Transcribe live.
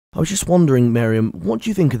I was just wondering, Maryam, what do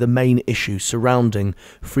you think are the main issues surrounding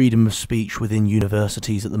freedom of speech within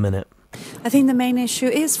universities at the minute? I think the main issue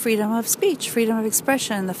is freedom of speech, freedom of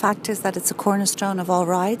expression. The fact is that it's a cornerstone of all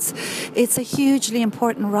rights. It's a hugely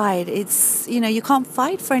important right. It's, you can't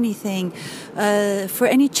fight for anything, for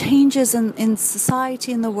any changes in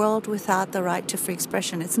society, in the world, without the right to free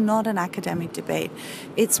expression. It's not an academic debate.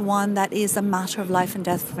 It's one that is a matter of life and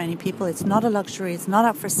death for many people. It's not a luxury. It's not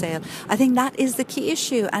up for sale. I think that is the key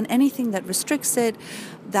issue, and anything that restricts it,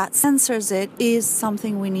 that censors it, is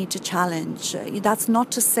something we need to challenge. That's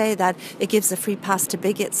not to say that it gives a free pass to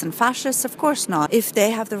bigots and fascists, of course not. If they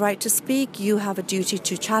have the right to speak, you have a duty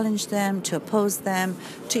to challenge them, to oppose them,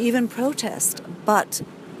 to even protest. But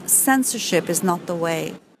censorship is not the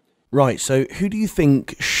way. Right, so who do you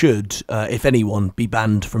think should, if anyone, be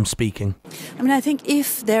banned from speaking? I think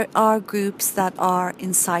if there are groups that are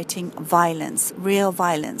inciting violence, real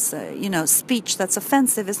violence, speech that's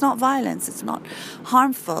offensive, it's not violence, it's not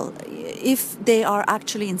harmful. If they are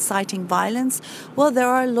actually inciting violence, well, there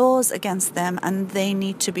are laws against them and they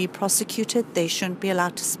need to be prosecuted. They shouldn't be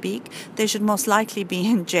allowed to speak. They should most likely be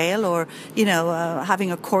in jail or,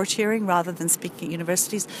 having a court hearing rather than speaking at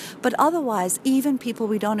universities. But otherwise, even people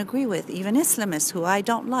we don't agree with, even Islamists who I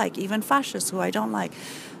don't like, even fascists who I don't like,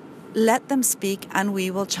 let them speak and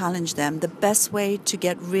we will challenge them. The best way to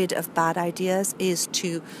get rid of bad ideas is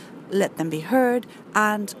to let them be heard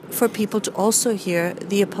and for people to also hear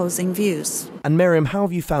the opposing views. And Maryam, how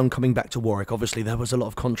have you found coming back to Warwick? Obviously there was a lot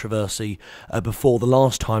of controversy before the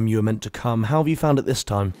last time you were meant to come. How have you found it this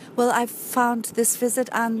time? Well, I've found this visit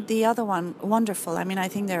and the other one wonderful. I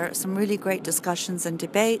think there are some really great discussions and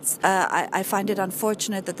debates. I find it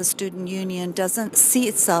unfortunate that the student union doesn't see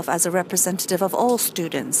itself as a representative of all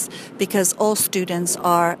students, because all students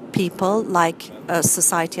are people like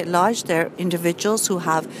society at large. They're individuals who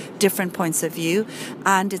have different points of view,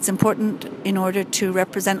 and it's important in order to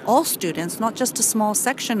represent all students, not just a small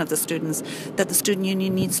section of the students, that the student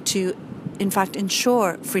union needs to in fact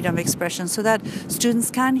ensure freedom of expression so that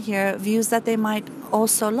students can hear views that they might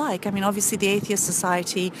also like. Obviously the Atheist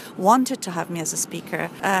Society wanted to have me as a speaker,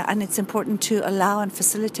 and it's important to allow and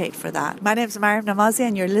facilitate for that. My name is Maryam Namazie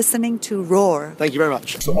and you're listening to Roar. Thank you very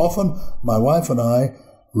much. So often my wife and I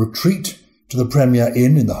retreat to the Premier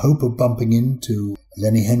Inn in the hope of bumping into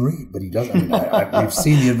Lenny Henry, but he doesn't. We've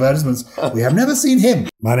seen the advertisements. We have never seen him.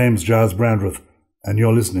 My name's Giles Brandreth, and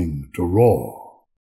you're listening to Raw.